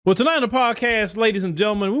Well, tonight on the podcast, ladies and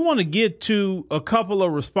gentlemen, we want to get to a couple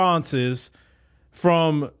of responses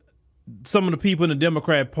from some of the people in the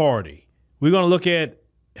Democrat Party. We're going to look at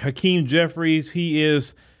Hakeem Jeffries. He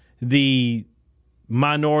is the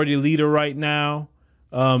minority leader right now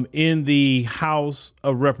in the House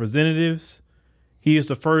of Representatives. He is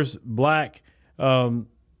the first black in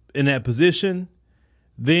that position.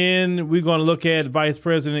 Then we're going to look at Vice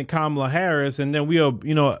President Kamala Harris, and then we'll,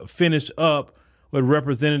 finish up with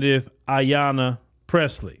Representative Ayanna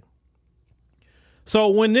Pressley. So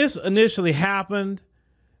when this initially happened,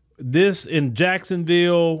 this in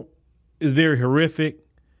Jacksonville is very horrific.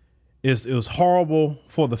 It was horrible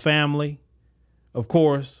for the family, of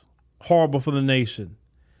course, horrible for the nation.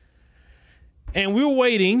 And we were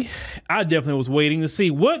waiting, I definitely was waiting to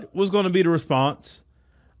see what was going to be the response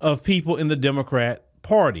of people in the Democrat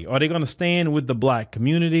Party. Are they going to stand with the black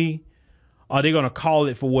community? Are they going to call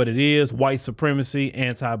it for what it is, white supremacy,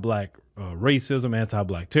 anti-black racism,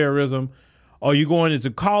 anti-black terrorism? Are you going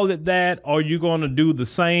to call it that? Or are you going to do the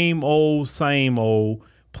same old,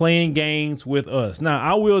 playing games with us? Now,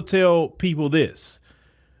 I will tell people this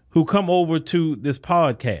who come over to this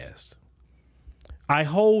podcast. I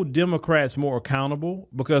hold Democrats more accountable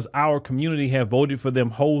because our community have voted for them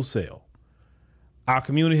wholesale. Our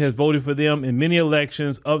community has voted for them in many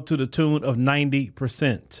elections up to the tune of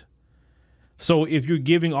 90%. So if you're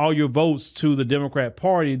giving all your votes to the Democrat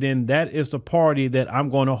Party, then that is the party that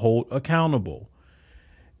I'm going to hold accountable.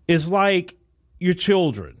 It's like your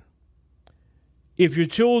children. If your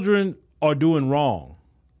children are doing wrong,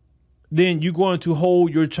 then you're going to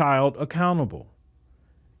hold your child accountable.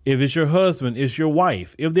 If it's your husband, it's your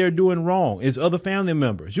wife. If they're doing wrong, it's other family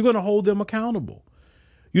members. You're going to hold them accountable.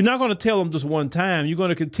 You're not going to tell them just one time. You're going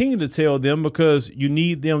to continue to tell them because you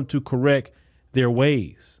need them to correct their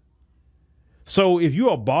ways. So if you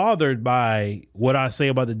are bothered by what I say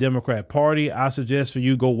about the Democrat Party, I suggest for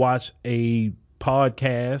you go watch a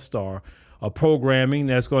podcast or a programming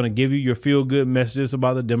that's going to give you your feel-good messages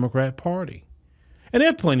about the Democrat Party. And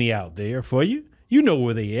there are plenty out there for you. You know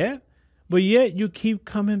where they at. But yet you keep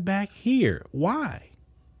coming back here. Why?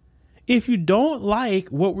 If you don't like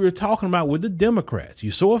what we're talking about with the Democrats,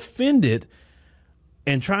 you're so offended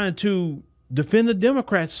and trying to defend the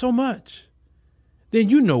Democrats so much, then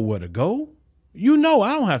you know where to go. You know,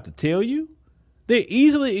 I don't have to tell you. They're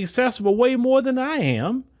easily accessible way more than I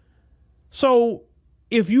am. So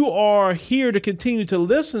if you are here to continue to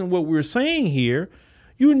listen to what we're saying here,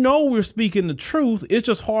 you know we're speaking the truth. It's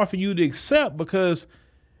just hard for you to accept because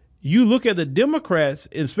you look at the Democrats,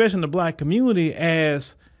 especially in the black community,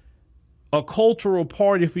 as a cultural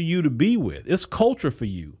party for you to be with. It's culture for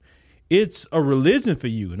you. It's a religion for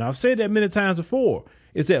you. And I've said that many times before.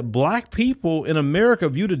 Is that black people in America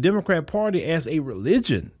view the Democrat Party as a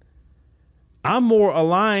religion. I'm more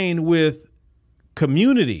aligned with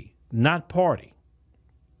community, not party.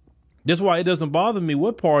 That's why it doesn't bother me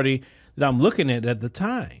what party that I'm looking at the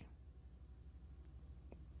time.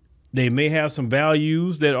 They may have some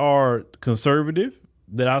values that are conservative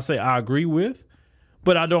that I say I agree with,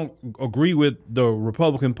 but I don't agree with the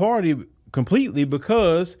Republican Party completely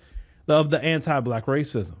because of the anti-black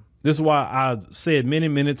racism. This is why I've said many,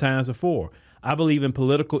 many times before, I believe in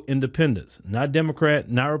political independence, not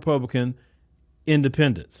Democrat, not Republican,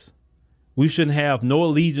 independence. We shouldn't have no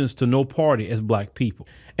allegiance to no party as black people.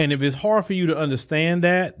 And if it's hard for you to understand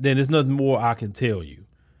that, then there's nothing more I can tell you.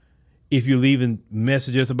 If you're leaving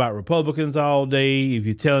messages about Republicans all day, if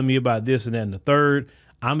you're telling me about this and that and the third,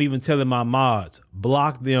 I'm even telling my mods,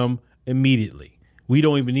 block them immediately. We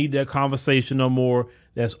don't even need that conversation no more.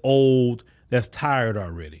 That's old. That's tired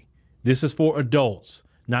already. This is for adults,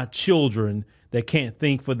 not children that can't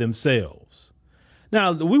think for themselves.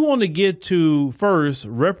 Now, we want to get to first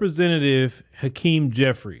Representative Hakeem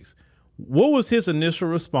Jeffries. What was his initial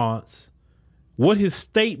response? What his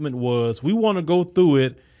statement was? We want to go through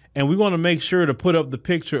it, and we want to make sure to put up the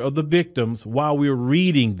picture of the victims while we're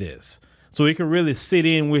reading this so it can really sit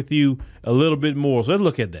in with you a little bit more. So let's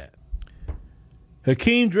look at that.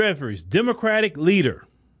 Hakeem Jeffries, Democratic leader.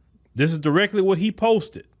 This is directly what he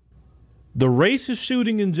posted. The racist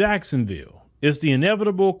shooting in Jacksonville is the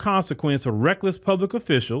inevitable consequence of reckless public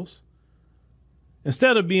officials.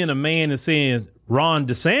 Instead of being a man and saying Ron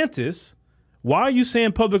DeSantis, why are you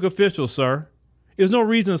saying public officials, sir? There's no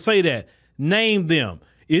reason to say that. Name them.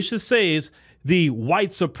 It should say it's the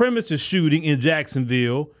white supremacist shooting in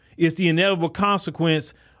Jacksonville is the inevitable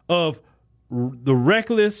consequence of the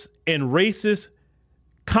reckless and racist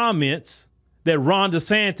comments that Ron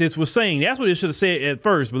DeSantis was saying. That's what it should have said at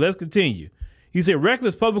first, but let's continue. He said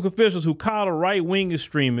reckless public officials who coddle right-wing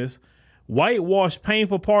extremists, whitewash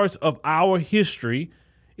painful parts of our history,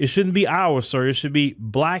 It shouldn't be ours, sir. It should be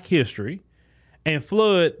black history, and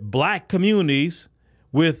flood black communities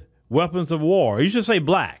with weapons of war. You should say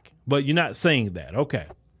black, but you're not saying that. Okay.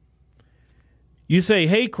 You say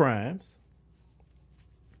hate crimes.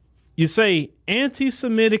 You say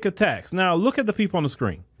anti-Semitic attacks. Now look at the people on the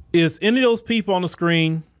screen. Is any of those people on the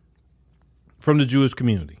screen from the Jewish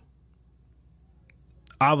community?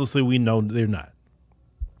 Obviously, we know they're not.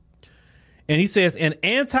 And he says, and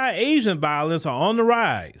anti-Asian violence are on the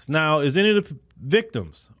rise. Now, is any of the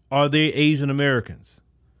victims, are they Asian Americans?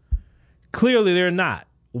 Clearly, they're not.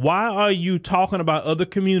 Why are you talking about other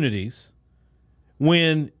communities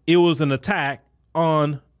when it was an attack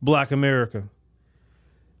on Black America?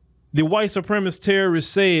 The white supremacist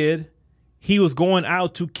terrorist said he was going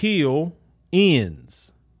out to kill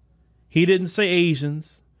ends. He didn't say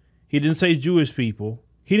Asians. He didn't say Jewish people.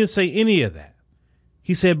 He didn't say any of that.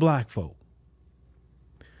 He said black folk.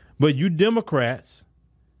 But you Democrats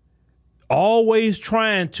always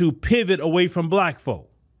trying to pivot away from black folk.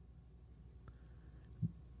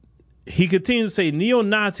 He continues to say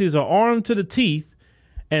neo-Nazis are armed to the teeth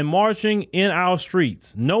and marching in our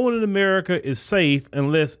streets. No one in America is safe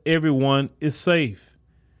unless everyone is safe.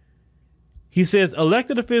 He says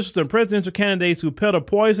elected officials and presidential candidates who peddle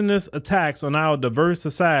poisonous attacks on our diverse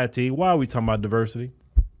society. Why are we talking about diversity?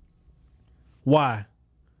 Why?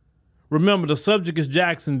 Remember, the subject is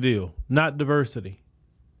Jacksonville, not diversity.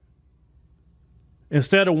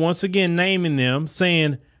 Instead of once again naming them,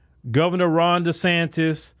 saying Governor Ron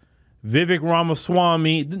DeSantis, Vivek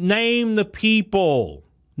Ramaswamy, name the people.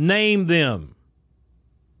 Name them.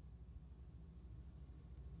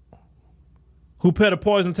 Who peddle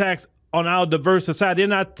poison attacks on our diverse society. They're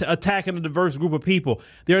not attacking a diverse group of people.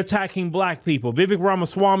 They're attacking black people. Vivek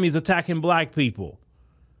Ramaswamy is attacking black people.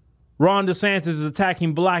 Ron DeSantis is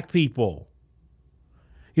attacking black people.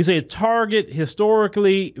 He said target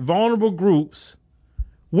historically vulnerable groups.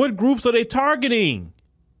 What groups are they targeting?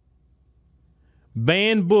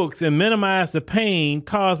 Ban books and minimize the pain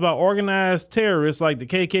caused by organized terrorists like the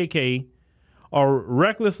KKK are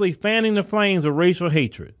recklessly fanning the flames of racial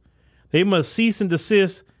hatred. They must cease and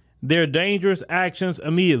desist their dangerous actions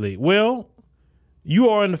immediately. Well, you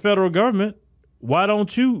are in the federal government. Why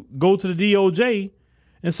don't you go to the DOJ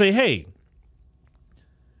and say, hey,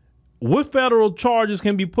 what federal charges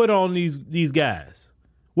can be put on these guys?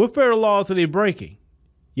 What federal laws are they breaking?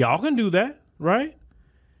 Y'all can do that, right?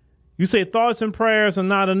 You say thoughts and prayers are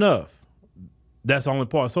not enough. That's the only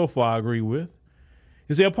part so far I agree with.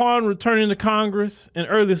 You say upon returning to Congress in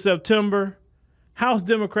early September, House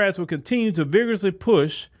Democrats will continue to vigorously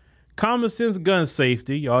push common sense gun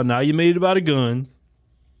safety. Y'all, now you made it about the guns.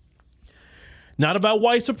 Not about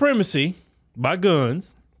white supremacy, by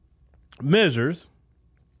guns. Measures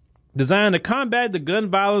designed to combat the gun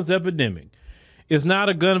violence epidemic. It's not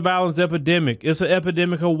a gun violence epidemic. It's an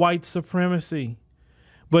epidemic of white supremacy.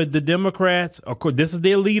 But the Democrats, of course, this is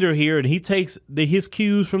their leader here, and he takes his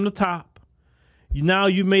cues from the top. Now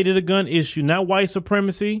you made it a gun issue, not white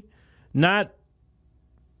supremacy, not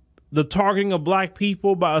the targeting of black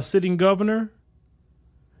people by a sitting governor,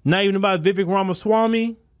 not even about Vivek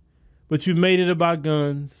Ramaswamy, but you've made it about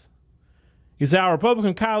guns. He said our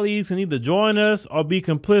Republican colleagues can either join us or be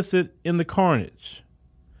complicit in the carnage.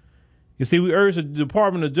 You see, we urge the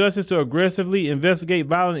Department of Justice to aggressively investigate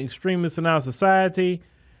violent extremists in our society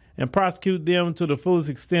and prosecute them to the fullest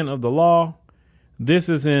extent of the law. This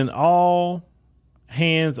is an all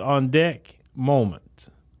hands on deck moment.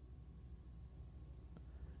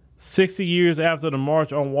 60 years after the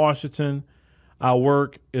March on Washington, our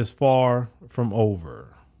work is far from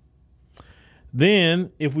over.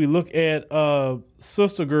 Then, if we look at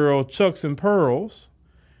sister girl Chucks and Pearls,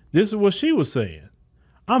 this is what she was saying.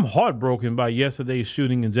 I'm heartbroken by yesterday's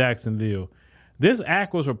shooting in Jacksonville. This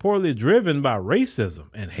act was reportedly driven by racism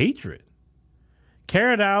and hatred,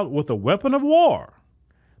 carried out with a weapon of war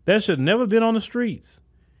that should never have been on the streets.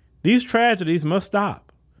 These tragedies must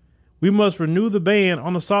stop. We must renew the ban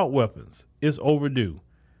on assault weapons. It's overdue.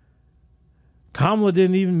 Kamala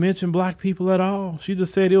didn't even mention black people at all. She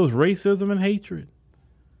just said it was racism and hatred.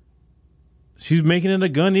 She's making it a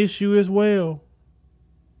gun issue as well.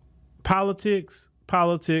 Politics,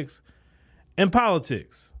 and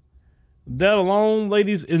politics. That alone,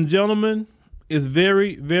 ladies and gentlemen, is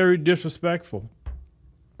very, very disrespectful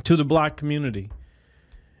to the black community.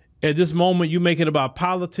 At this moment, you make it about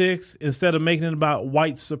politics instead of making it about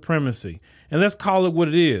white supremacy. And let's call it what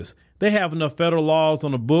it is. They have enough federal laws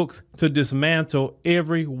on the books to dismantle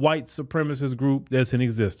every white supremacist group that's in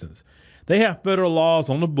existence. They have federal laws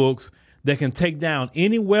on the books that can take down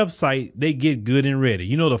any website they get good and ready.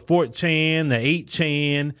 You know, the 4chan, the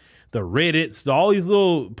 8chan, the Reddits, all these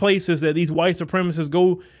little places that these white supremacists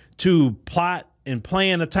go to plot and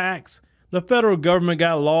plan attacks. The federal government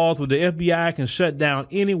got laws where the FBI can shut down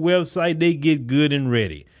any website they get good and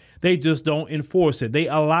ready. They just don't enforce it. They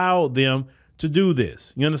allow them to do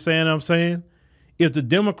this. You understand what I'm saying? If the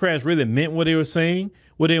Democrats really meant what they were saying,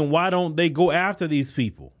 well, then why don't they go after these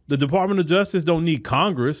people? The Department of Justice don't need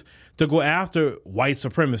Congress to go after white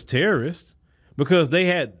supremacist terrorists because they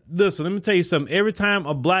had, listen, let me tell you something. Every time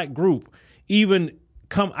a black group even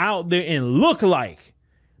come out there and look like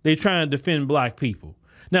they're trying to defend black people.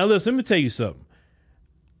 Now, listen, let me tell you something.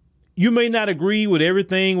 You may not agree with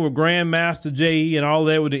everything with Grandmaster Jay and all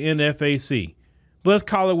that with the NFAC, but let's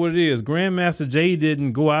call it what it is. Grandmaster Jay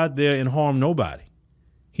didn't go out there and harm nobody.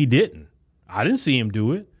 He didn't. I didn't see him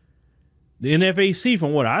do it. The NFAC,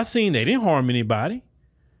 from what I seen, they didn't harm anybody.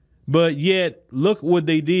 But yet, look what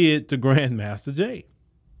they did to Grandmaster Jay.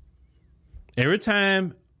 Every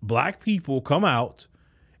time black people come out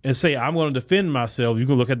and say, I'm going to defend myself, you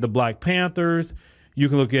can look at the Black Panthers. You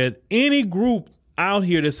can look at any group out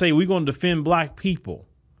here that say we're going to defend black people.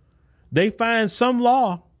 They find some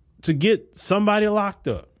law to get somebody locked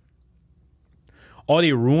up. Or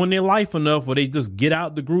they ruin their life enough where they just get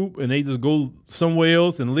out the group and they just go somewhere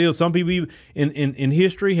else and live. Some people even in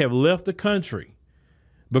history have left the country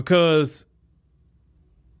because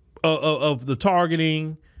of the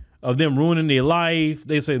targeting, of them ruining their life.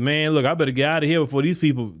 They say, man, look, I better get out of here before these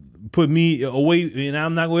people put me away and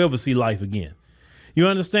I'm not going to ever see life again. You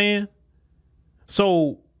understand?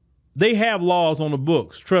 So they have laws on the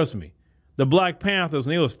books. Trust me. The Black Panthers,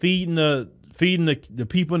 and they was feeding the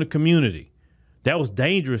people in the community. That was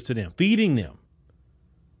dangerous to them. Feeding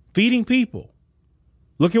people.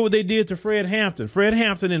 Look at what they did to Fred Hampton. Fred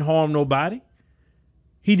Hampton didn't harm nobody.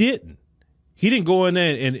 He didn't. He didn't go in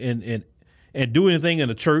there and do anything in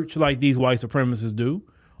a church like these white supremacists do,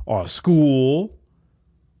 or a school,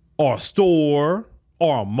 or a store,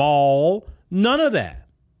 or a mall. None of that.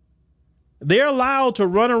 They're allowed to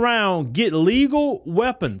run around, get legal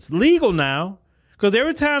weapons. Legal now, because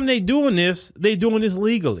every time they're doing this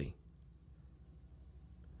legally.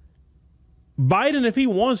 Biden, if he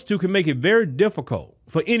wants to, can make it very difficult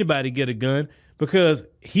for anybody to get a gun because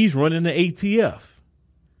he's running the ATF.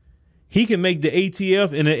 He can make the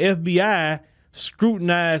ATF and the FBI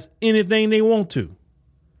scrutinize anything they want to.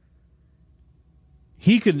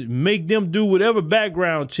 He could make them do whatever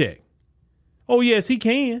background check. Oh, yes, he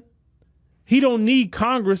can. He don't need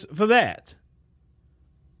Congress for that.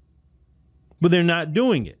 But they're not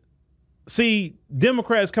doing it. See,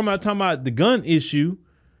 Democrats come out talking about the gun issue,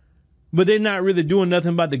 but they're not really doing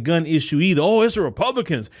nothing about the gun issue either. Oh, it's the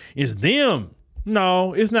Republicans. It's them.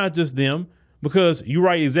 No, it's not just them, because you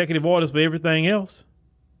write executive orders for everything else.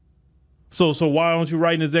 So why aren't you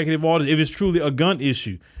writing executive orders if it's truly a gun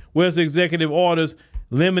issue? Where's the executive orders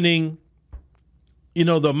limiting,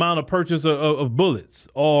 the amount of purchase of bullets,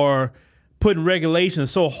 or putting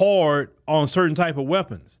regulations so hard on certain type of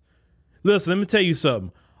weapons? Listen, let me tell you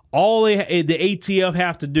something. All the ATF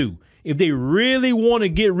have to do, if they really want to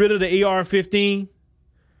get rid of the AR-15,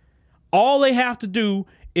 all they have to do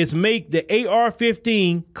is make the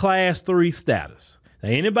AR-15 Class 3 status. Now,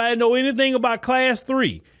 anybody know anything about Class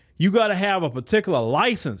 3? You got to have a particular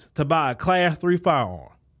license to buy a Class 3 firearm.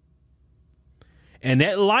 And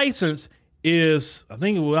that license is, I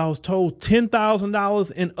think I was told,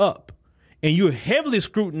 $10,000 and up. And you're heavily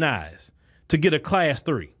scrutinized to get a Class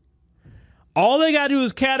 3. All they got to do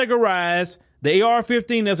is categorize the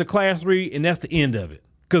AR-15 as a Class 3, and that's the end of it.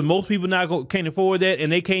 Because most people can't afford that,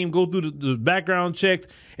 and they can't go through the background checks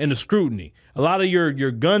and the scrutiny. A lot of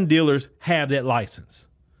your gun dealers have that license.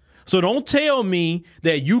 So don't tell me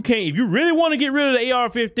that you can't. If you really want to get rid of the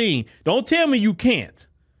AR-15, don't tell me you can't.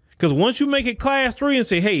 Because once you make it Class 3 and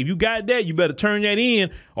say, hey, if you got that, you better turn that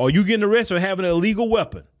in, or you getting arrested for having an illegal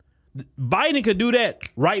weapon. Biden could do that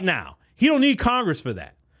right now. He don't need Congress for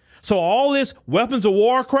that. So all this weapons of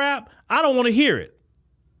war crap, I don't want to hear it.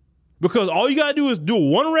 Because all you got to do is do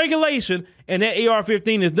one regulation and that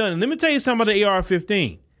AR-15 is done. And let me tell you something about the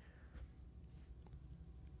AR-15.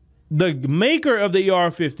 The maker of the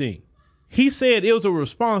AR-15, he said it was a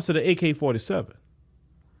response to the AK-47.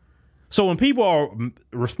 So when people are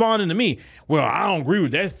responding to me, well, I don't agree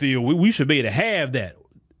with that field. We should be able to have that.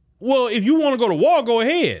 Well, if you want to go to war, go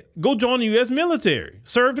ahead. Go join the U.S. military.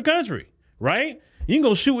 Serve the country, right? You can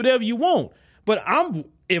go shoot whatever you want. But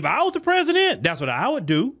if I was the president, that's what I would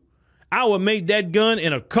do. I would make that gun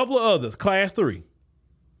and a couple of others Class 3.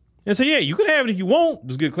 And say, yeah, you can have it if you want.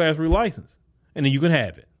 Just get a Class 3 license. And then you can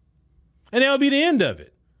have it. And that'll be the end of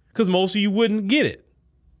it. Because most of you wouldn't get it.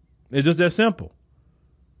 It's just that simple.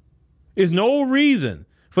 There's no reason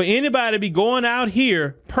for anybody to be going out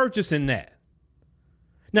here purchasing that.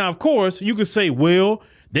 Now, of course, you could say, well,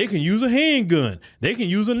 they can use a handgun. They can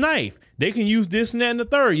use a knife. They can use this and that and the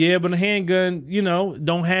third. Yeah, but a handgun,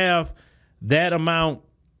 don't have that amount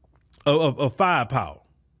of firepower.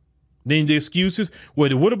 Then the excuses,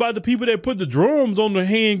 well, what about the people that put the drums on the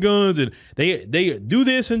handguns and they do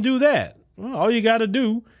this and do that? Well, all you got to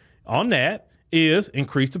do on that is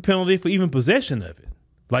increase the penalty for even possession of it,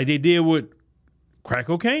 like they did with crack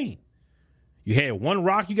cocaine. You had one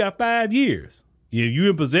rock, you got 5 years. You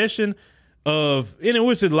in possession of,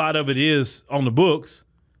 which a lot of it is on the books,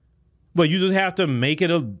 but you just have to make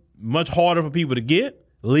it much harder for people to get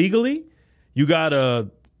legally. You got to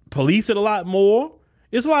police it a lot more.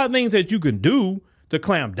 It's a lot of things that you can do to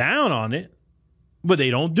clamp down on it, but they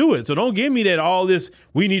don't do it. So don't give me that all this,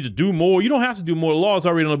 we need to do more. You don't have to do more. The law's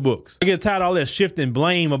already on the books. I get tired of all that shifting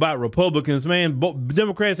blame about Republicans, man. Both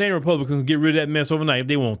Democrats and Republicans get rid of that mess overnight if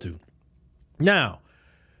they want to. Now,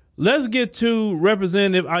 let's get to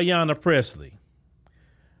Representative Ayanna Pressley.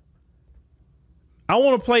 I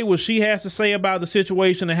want to play what she has to say about the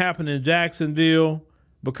situation that happened in Jacksonville,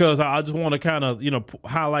 because I just want to kind of,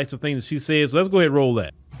 highlight some things that she says. So let's go ahead and roll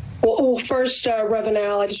that. Well, first, Reverend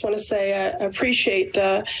Al, I just want to say I appreciate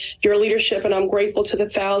your leadership, and I'm grateful to the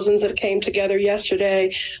thousands that came together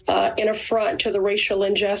yesterday in a front to the racial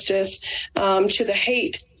injustice, to the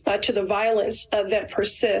hate, to the violence that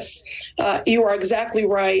persists. You are exactly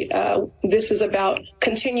right. This is about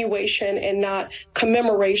continuation and not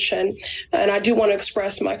commemoration. And I do want to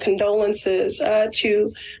express my condolences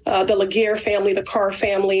to the Laguerre family, the Carr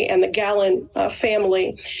family, and the Gallen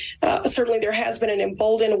family. Certainly there has been an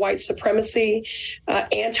emboldened white supremacy,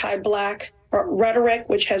 anti-Black rhetoric,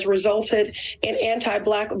 which has resulted in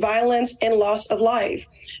anti-Black violence and loss of life.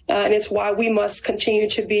 And it's why we must continue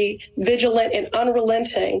to be vigilant and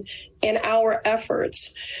unrelenting in our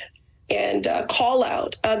efforts and call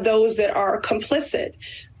out those that are complicit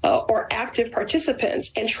or active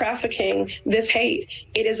participants in trafficking this hate.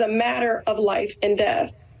 It is a matter of life and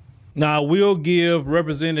death. Now, we'll give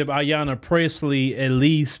Representative Ayanna Pressley at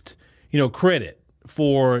least, credit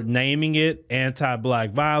for naming it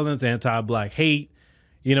anti-Black violence, anti-Black hate.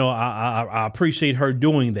 I appreciate her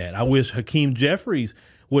doing that. I wish Hakeem Jeffries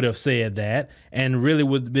would have said that and really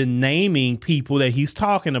would have been naming people that he's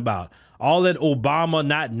talking about. All that Obama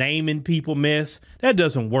not naming people mess, that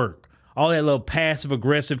doesn't work. All that little passive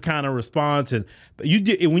aggressive kind of response. And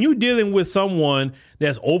when you're dealing with someone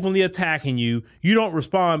that's openly attacking you, you don't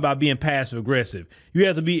respond by being passive aggressive. You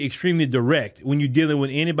have to be extremely direct when you're dealing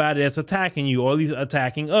with anybody that's attacking you, or at least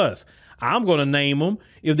attacking us. I'm going to name them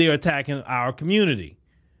if they're attacking our community.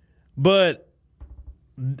 But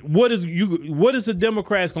what is the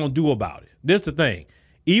Democrats going to do about it? That's the thing.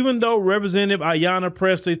 Even though Representative Ayanna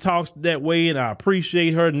Pressley talks that way, and I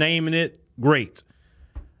appreciate her naming it, great.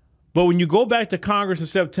 But when you go back to Congress in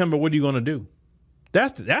September, what are you going to do?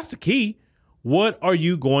 That's the key. What are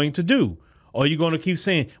you going to do? Are you going to keep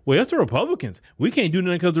saying, well, it's the Republicans, we can't do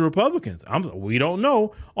nothing because of the Republicans? We don't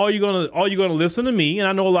know. Are you going to listen to me? And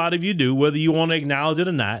I know a lot of you do, whether you want to acknowledge it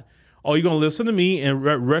or not. Are you going to listen to me and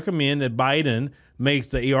recommend that Biden makes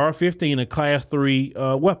the AR-15 a Class 3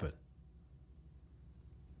 weapon?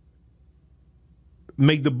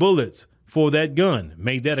 Make the bullets for that gun.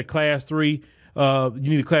 Make that a Class 3. You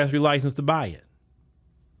need a Class 3 license to buy it.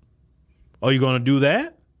 Are you going to do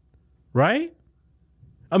that? Right?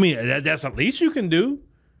 I mean, that's the least you can do.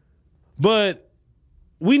 But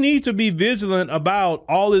we need to be vigilant about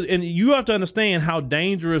all this. And you have to understand how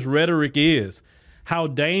dangerous rhetoric is, how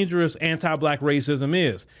dangerous anti-Black racism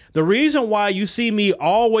is. The reason why you see me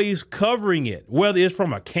always covering it, whether it's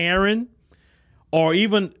from a Karen or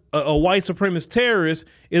even a white supremacist terrorist,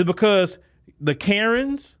 is because the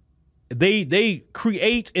Karens, they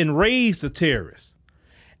create and raise the terrorists.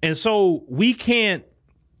 And so we can't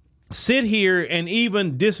sit here and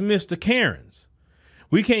even dismiss the Karens.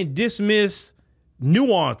 We can't dismiss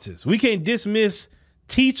nuances. We can't dismiss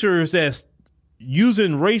teachers that's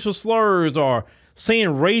using racial slurs or saying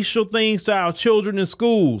racial things to our children in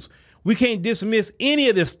schools. We can't dismiss any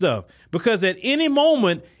of this stuff, because at any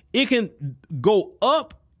moment it can go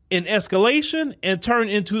up in escalation and turn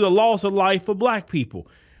into the loss of life for Black people.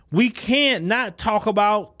 We can't not talk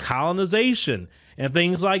about colonization and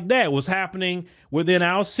things like that. What's happening within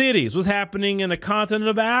our cities, what's happening in the continent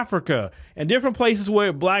of Africa and different places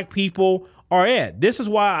where Black people are at. This is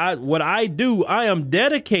why I am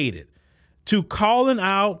dedicated to calling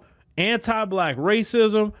out anti-Black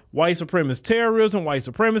racism, white supremacist terrorism, white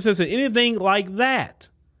supremacists, and anything like that.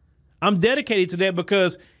 I'm dedicated to that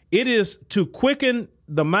because it is to quicken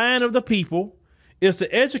the mind of the people, is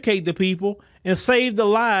to educate the people, and save the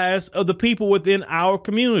lives of the people within our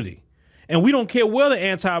community. And we don't care where the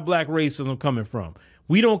anti-black racism is coming from.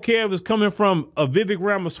 We don't care if it's coming from a Vivek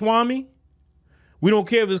Ramaswamy. We don't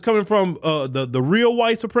care if it's coming from the real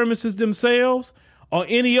white supremacists themselves or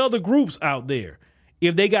any other groups out there.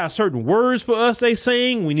 If they got certain words for us they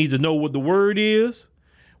saying, we need to know what the word is.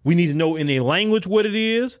 We need to know in their language what it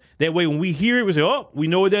is. That way when we hear it, we say, oh, we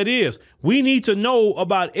know what that is. We need to know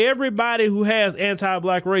about everybody who has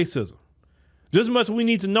anti-black racism. Just as much as we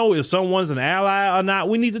need to know if someone's an ally or not.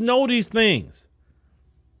 We need to know these things.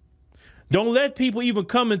 Don't let people even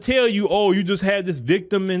come and tell you, oh, you just have this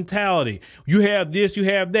victim mentality. You have this, you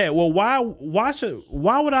have that. Well, why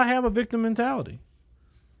would I have a victim mentality?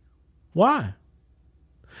 Why?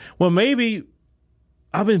 Well, maybe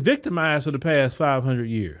I've been victimized for the past 500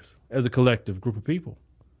 years as a collective group of people.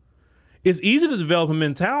 It's easy to develop a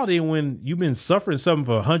mentality when you've been suffering something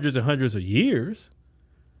for hundreds and hundreds of years.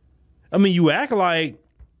 I mean, you act like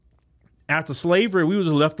after slavery, we was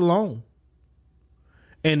left alone.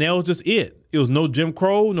 And that was just it. It was no Jim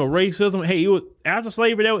Crow, no racism. Hey, it was after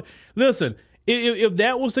slavery. Listen, if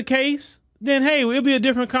that was the case, then hey, it'd be a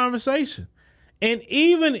different conversation. And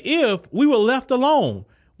even if we were left alone,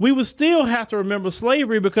 we would still have to remember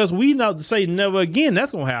slavery because we not to say never again.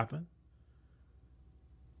 That's going to happen.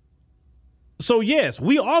 So yes,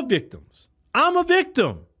 we are victims. I'm a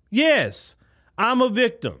victim. Yes, I'm a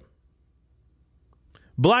victim.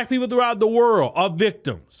 Black people throughout the world are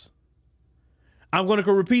victims. I'm going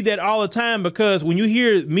to repeat that all the time because when you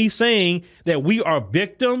hear me saying that we are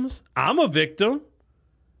victims, I'm a victim.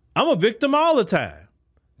 I'm a victim all the time.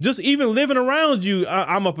 Just even living around you,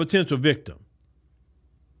 I'm a potential victim.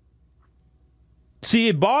 See,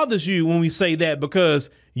 it bothers you when we say that because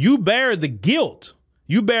you bear the guilt,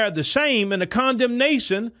 you bear the shame and the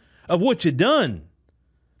condemnation of what you've done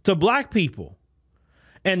to black people.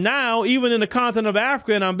 And now, even in the continent of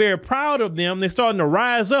Africa, and I'm very proud of them, they're starting to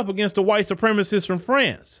rise up against the white supremacists from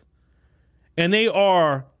France. And they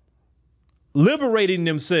are liberating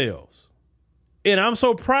themselves. And I'm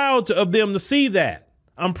so proud of them to see that.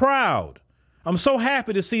 I'm proud. I'm so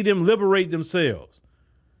happy to see them liberate themselves.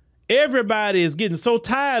 Everybody is getting so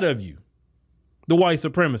tired of you, the white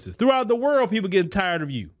supremacists. Throughout the world, people getting tired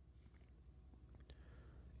of you.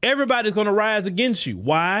 Everybody's going to rise against you.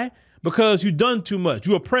 Why? Because you've done too much.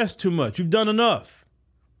 You oppressed too much. You've done enough.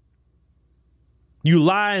 You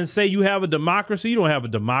lie and say you have a democracy. You don't have a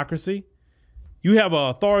democracy. You have an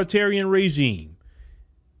authoritarian regime.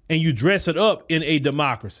 And you dress it up in a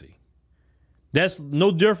democracy. That's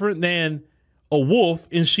no different than a wolf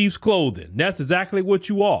in sheep's clothing. That's exactly what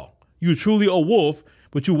you are. You're truly a wolf,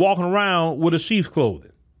 but you're walking around with a sheep's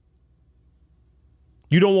clothing.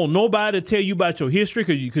 You don't want nobody to tell you about your history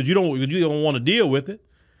because you don't want to deal with it.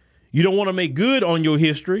 You don't want to make good on your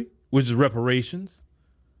history, which is reparations.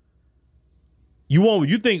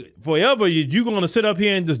 You think forever you're going to sit up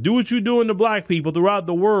here and just do what you're doing to black people throughout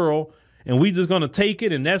the world, and we just going to take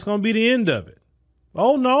it, and that's going to be the end of it.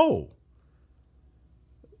 Oh, no.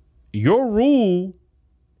 Your rule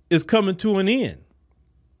is coming to an end.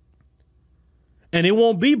 And it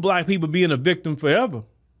won't be black people being a victim forever.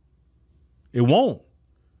 It won't.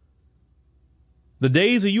 The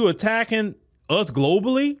days of you attacking us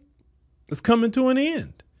globally, it's coming to an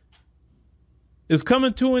end. It's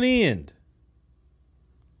coming to an end.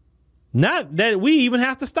 Not that we even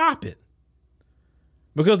have to stop it.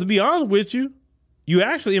 Because to be honest with you, you're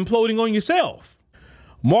actually imploding on yourself.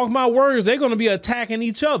 Mark my words, they're going to be attacking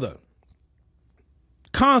each other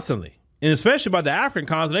constantly. And especially about the African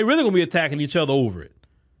continent, they're really going to be attacking each other over it.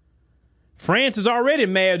 France is already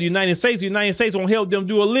mad at the United States. The United States won't help them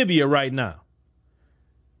do a Libya right now.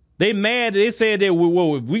 They mad. They said that,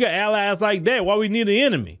 well, if we got allies like that, why we need an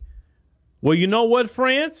enemy? Well, you know what,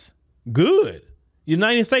 France? Good. The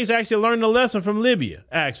United States actually learned a lesson from Libya,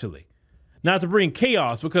 actually. Not to bring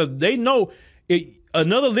chaos, because they know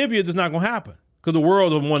another Libya is just not going to happen. Because the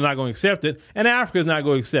world is not going to accept it, and Africa is not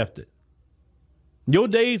going to accept it. Your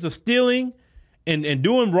days of stealing and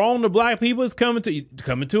doing wrong to black people is coming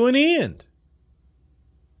to an end.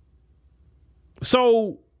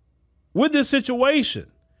 So, with this situation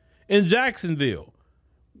in Jacksonville,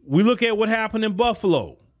 we look at what happened in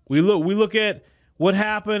Buffalo. We look at what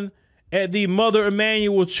happened at the Mother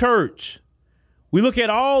Emanuel Church. We look at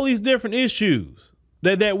all these different issues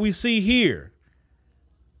that we see here.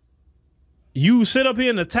 You sit up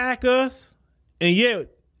here and attack us, and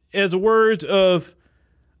yet, as the words of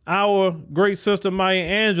our great sister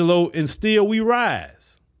Maya Angelou, and still we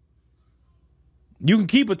rise. You can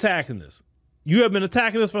keep attacking us. You have been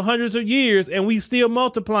attacking us for hundreds of years, and we still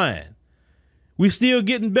multiplying. We still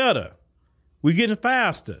getting better. We getting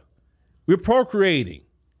faster. We're procreating.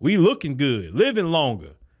 We looking good, living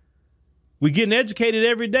longer. We're getting educated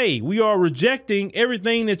every day. We are rejecting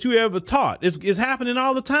everything that you ever taught. It's happening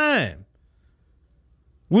all the time.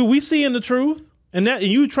 We seeing the truth, and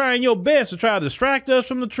you trying your best to try to distract us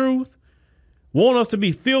from the truth, want us to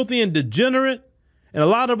be filthy and degenerate, and a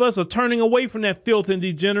lot of us are turning away from that filth and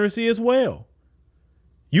degeneracy as well.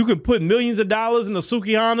 You can put millions of dollars in the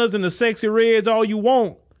Sukihanas and the Sexy Reds all you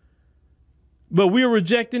want, but we're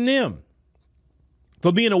rejecting them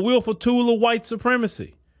for being a willful tool of white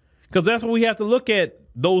supremacy. Because that's what we have to look at,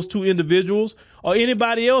 those two individuals or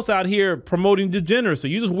anybody else out here promoting degeneracy.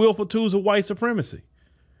 You just willful tools of white supremacy.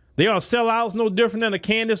 They are sellouts no different than a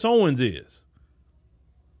Candace Owens is.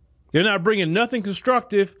 They're not bringing nothing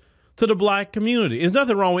constructive to the black community. There's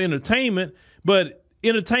nothing wrong with entertainment, but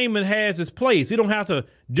entertainment has its place. You don't have to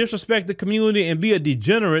disrespect the community and be a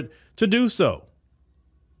degenerate to do so.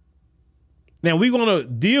 Now, we're going to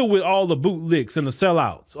deal with all the bootlicks and the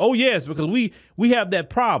sellouts. Oh, yes, because we have that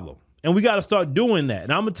problem, and we got to start doing that.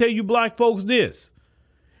 And I'm going to tell you black folks this.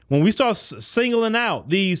 When we start singling out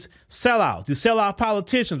these sellouts, these sellout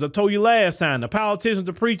politicians, I told you last time, the politicians,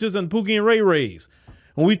 the preachers, and Pookie and Ray Rays,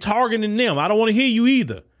 when we targeting them, I don't want to hear you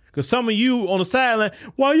either. Because some of you on the sideline,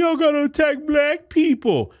 why y'all got to attack black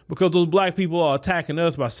people? Because those black people are attacking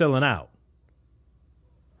us by selling out.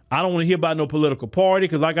 I don't want to hear about no political party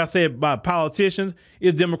because, like I said, by politicians,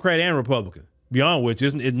 it's Democrat and Republican. Beyond which,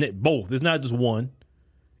 it's both. It's not just one.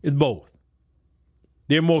 It's both.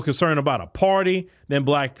 They're more concerned about a party than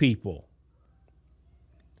black people.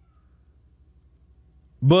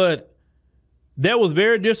 But that was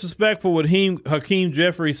very disrespectful what Hakeem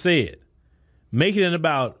Jeffries said, making it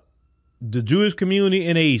about the Jewish community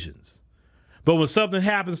and Asians. But when something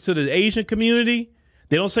happens to the Asian community,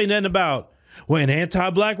 they don't say nothing about, well, in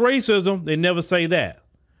anti-black racism, they never say that.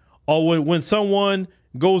 Or when someone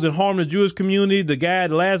goes and harm the Jewish community, the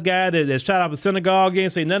last guy that shot up a synagogue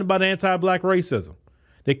and say nothing about anti-black racism.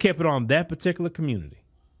 They kept it on that particular community.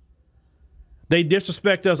 They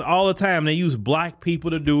disrespect us all the time. They use black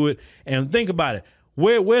people to do it. And think about it.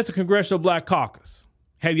 Where's the Congressional Black Caucus?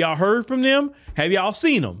 Have y'all heard from them? Have y'all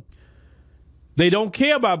seen them? They don't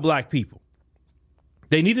care about black people.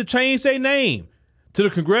 They need to change their name to the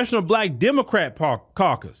Congressional Black Democrat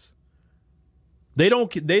Caucus. They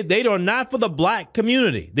are not for the black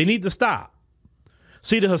community. They need to stop.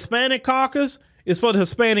 See, the Hispanic caucus is for the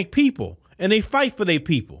Hispanic people, and they fight for their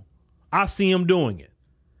people. I see them doing it.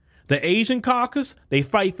 The Asian caucus, they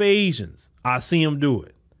fight for Asians. I see them do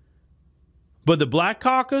it. But the black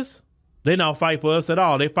caucus, they don't fight for us at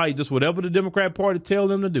all. They fight just whatever the Democrat Party tell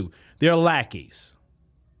them to do. They're lackeys.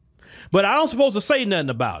 But I don't supposed to say nothing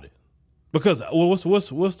about it. Because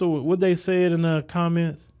what they said in the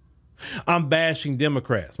comments? I'm bashing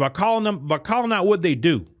Democrats by calling out what they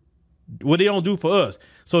do, what they don't do for us.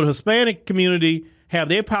 So the Hispanic community have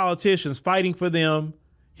their politicians fighting for them,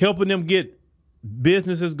 helping them get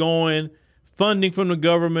businesses going, funding from the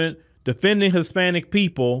government, defending Hispanic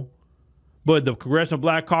people. But the Congressional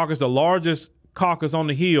Black Caucus, the largest caucus on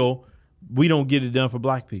the Hill, we don't get it done for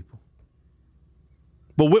black people.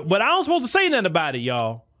 But I don't supposed to say nothing about it,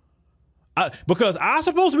 y'all. Because I'm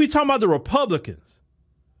supposed to be talking about the Republicans.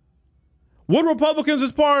 What Republicans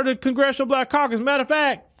is part of the Congressional Black Caucus? Matter of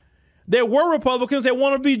fact, there were Republicans that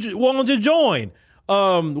wanted to join.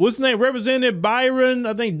 What's his name? Representative Byron,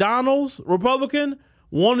 I think Donalds, Republican,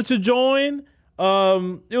 wanted to join.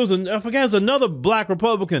 I forget, it was another black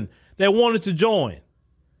Republican that wanted to join.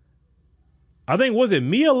 I think, was it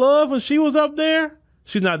Mia Love when she was up there?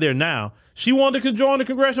 She's not there now. She wanted to join the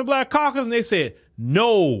Congressional Black Caucus, and they said,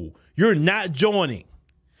 no, you're not joining.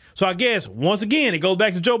 So I guess, once again, it goes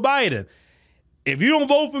back to Joe Biden. If you don't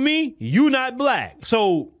vote for me, you're not black.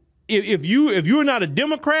 So if you're not a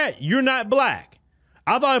Democrat, you're not black.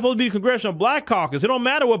 I thought it was supposed to be the Congressional Black Caucus. It don't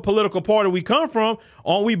matter what political party we come from.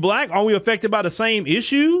 Aren't we black? Aren't we affected by the same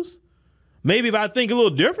issues? Maybe if I think a little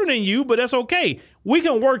different than you, but that's okay. We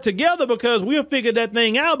can work together because we'll figure that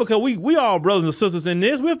thing out because we all brothers and sisters in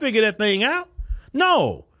this. We'll figure that thing out.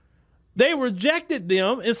 No, they rejected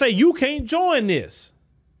them and say, you can't join this.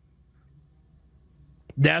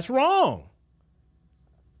 That's wrong.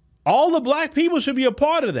 All the black people should be a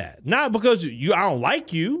part of that. Not because I don't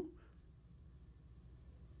like you,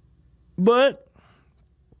 but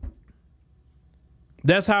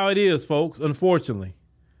that's how it is, folks, unfortunately.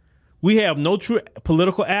 We have no true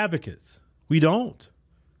political advocates. We don't.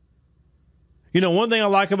 You know, one thing I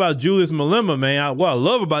like about Julius Malema, man, what I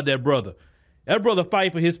love about that brother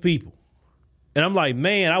fight for his people. And I'm like,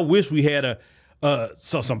 man, I wish we had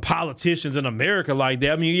some politicians in America like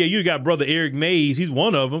that. I mean, yeah, you got brother Eric Mays. He's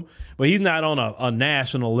one of them, but he's not on a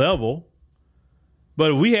national level.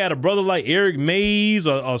 But if we had a brother like Eric Mays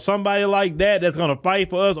or somebody like that that's going to fight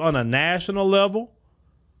for us on a national level,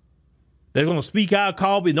 they're going to speak out,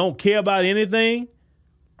 call me, don't care about anything.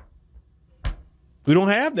 We don't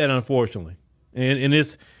have that, unfortunately. And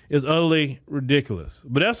it's utterly ridiculous.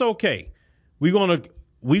 But that's okay. We're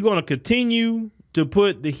gonna continue to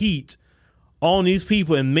put the heat on these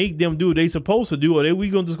people and make them do what they're supposed to do, or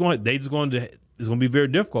it's going to be very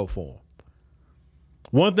difficult for them.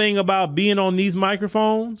 One thing about being on these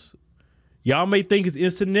microphones, y'all may think it's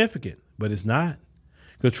insignificant, but it's not.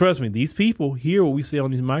 Because trust me, these people hear what we say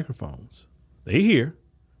on these microphones. They hear.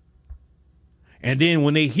 And then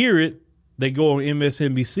when they hear it, they go on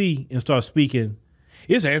MSNBC and start speaking,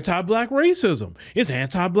 it's anti-black racism. It's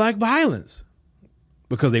anti-black violence.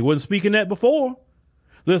 Because they wasn't speaking that before.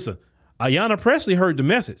 Listen, Ayanna Pressley heard the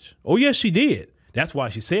message. Oh, yes, she did. That's why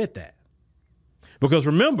she said that. Because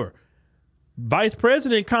remember, Vice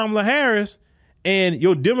President Kamala Harris and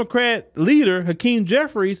your Democrat leader, Hakeem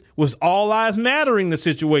Jeffries, was all lives mattering the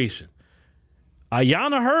situation.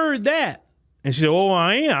 Ayanna heard that. And she said, oh,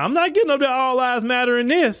 I'm not getting up there all lives matter in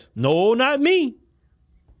this. No, not me.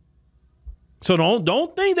 So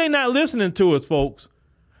don't think they're not listening to us, folks.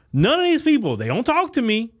 None of these people, they don't talk to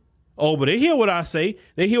me. Oh, but they hear what I say.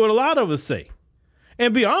 They hear what a lot of us say.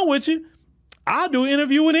 And be honest with you, I'll do an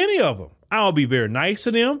interview with any of them. I'll be very nice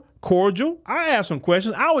to them, cordial. I ask some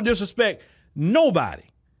questions. I would disrespect nobody.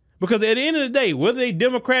 Because at the end of the day, whether they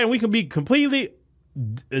Democrat and we can be completely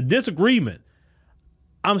disagreement,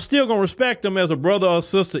 I'm still going to respect them as a brother or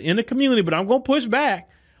sister in the community, but I'm going to push back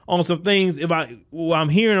on some things if I'm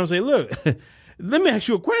hearing them say, look, let me ask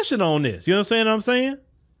you a question on this. You understand what I'm saying?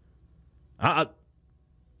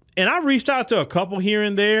 And I reached out to a couple here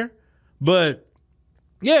and there, but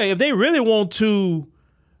yeah, if they really want to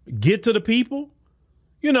get to the people,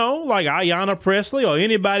 you know, like Ayanna Pressley or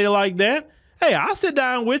anybody like that, hey, I'll sit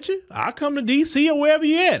down with you. I'll come to D.C. or wherever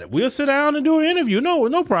you're at. We'll sit down and do an interview.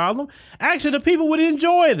 No problem. Actually, the people would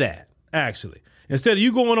enjoy that, actually. Instead of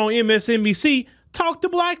you going on MSNBC, talk to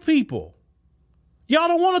black people. Y'all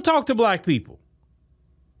don't want to talk to black people.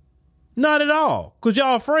 Not at all, because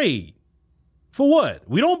y'all afraid. For what?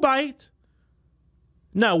 We don't bite.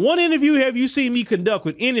 Not one interview have you seen me conduct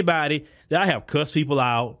with anybody that I have cussed people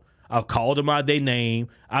out. I've called them out their name.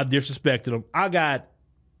 I've disrespected them. I got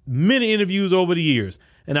many interviews over the years,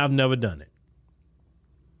 and I've never done it.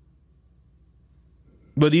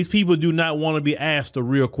 But these people do not want to be asked the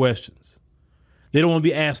real questions. They don't want to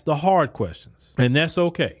be asked the hard questions. And that's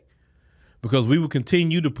okay, because we will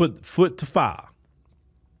continue to put foot to fire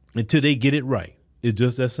until they get it right. It's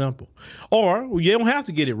just that simple. Or you don't have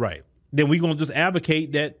to get it right. Then we're going to just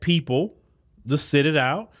advocate that people just sit it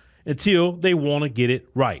out until they want to get it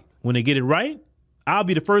right. When they get it right, I'll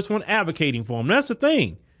be the first one advocating for them. That's the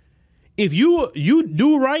thing. If you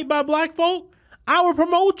do right by black folk, I will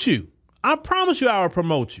promote you. I promise you I will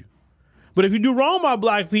promote you. But if you do wrong by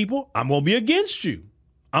black people, I'm going to be against you.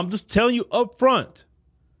 I'm just telling you up front.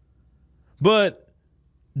 But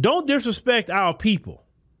don't disrespect our people.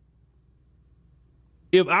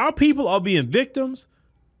 If our people are being victims,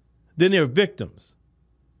 then they're victims.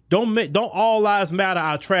 Don't all lives matter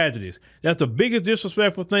our tragedies. That's the biggest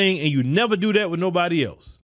disrespectful thing, and you never do that with nobody else.